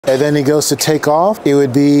and then he goes to take off, it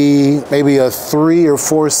would be maybe a 3 or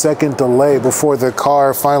 4 second delay before the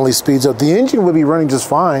car finally speeds up. The engine would be running just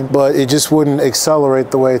fine, but it just wouldn't accelerate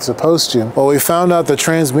the way it's supposed to. Well, we found out the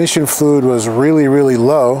transmission fluid was really, really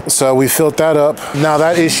low, so we filled that up. Now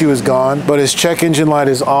that issue is gone, but his check engine light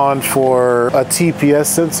is on for a TPS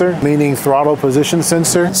sensor, meaning throttle position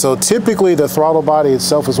sensor. So typically the throttle body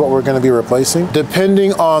itself is what we're going to be replacing.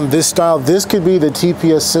 Depending on this style, this could be the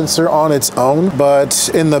TPS sensor on its own, but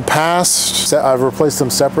in the past I've replaced them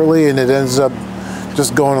separately and it ends up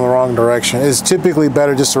just going in the wrong direction. It's typically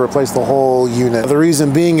better just to replace the whole unit. The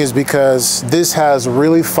reason being is because this has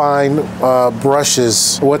really fine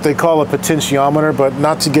brushes, what they call a potentiometer, but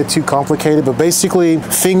not to get too complicated, but basically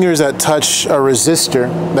fingers that touch a resistor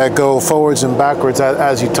that go forwards and backwards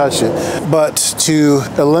as you touch it. But to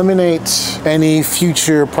eliminate any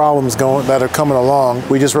future problems that are coming along,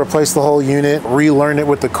 we just replace the whole unit, relearn it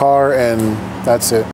with the car, and that's it.